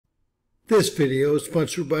This video is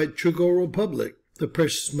sponsored by True Gold Republic, the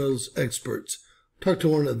precious metals experts. Talk to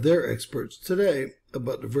one of their experts today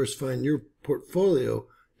about diversifying your portfolio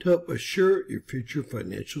to help assure your future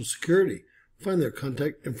financial security. Find their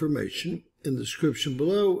contact information in the description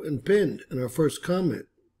below and pinned in our first comment.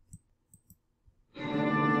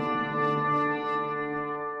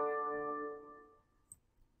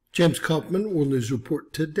 James Kaufman, World News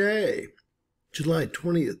Report today, July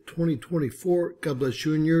 20th, 2024. God bless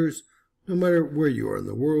you and yours. No matter where you are in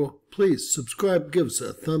the world, please subscribe, give us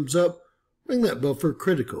a thumbs up, ring that bell for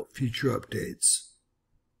critical future updates.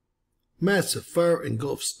 Massive fire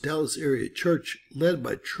engulfs Dallas area church led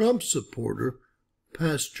by Trump supporter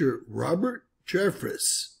Pastor Robert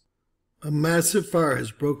Jeffress. A massive fire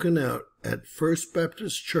has broken out at First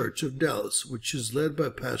Baptist Church of Dallas, which is led by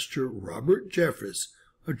Pastor Robert Jeffress,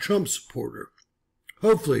 a Trump supporter.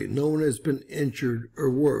 Hopefully no one has been injured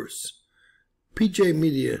or worse. PJ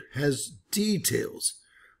Media has details.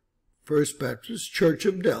 First Baptist Church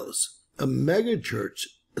of Dallas, a mega church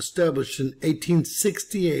established in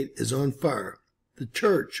 1868, is on fire. The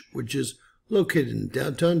church, which is located in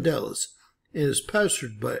downtown Dallas and is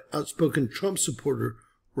pastored by outspoken Trump supporter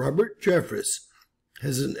Robert Jeffress,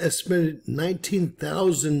 has an estimated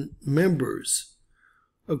 19,000 members.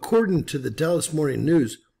 According to the Dallas Morning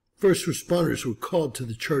News, first responders were called to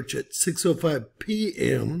the church at 6:05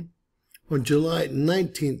 p.m. on July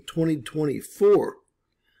 19, 2024.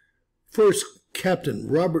 First Captain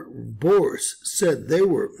Robert Boris said they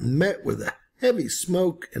were met with a heavy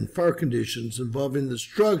smoke and fire conditions involving the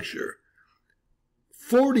structure.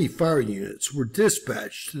 40 fire units were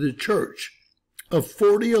dispatched to the church. A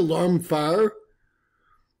 40-alarm fire?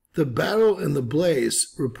 The battle and the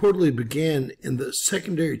blaze reportedly began in the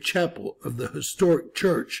secondary chapel of the historic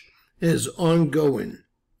church and is ongoing.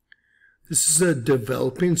 This is a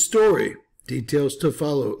developing story. Details to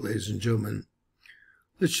follow, ladies and gentlemen.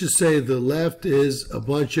 Let's just say the left is a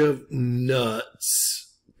bunch of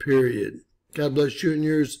nuts, period. God bless you and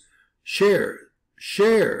yours. Share,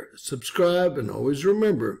 subscribe, and always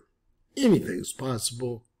remember, anything's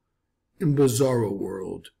possible in Bizarro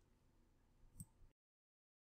World.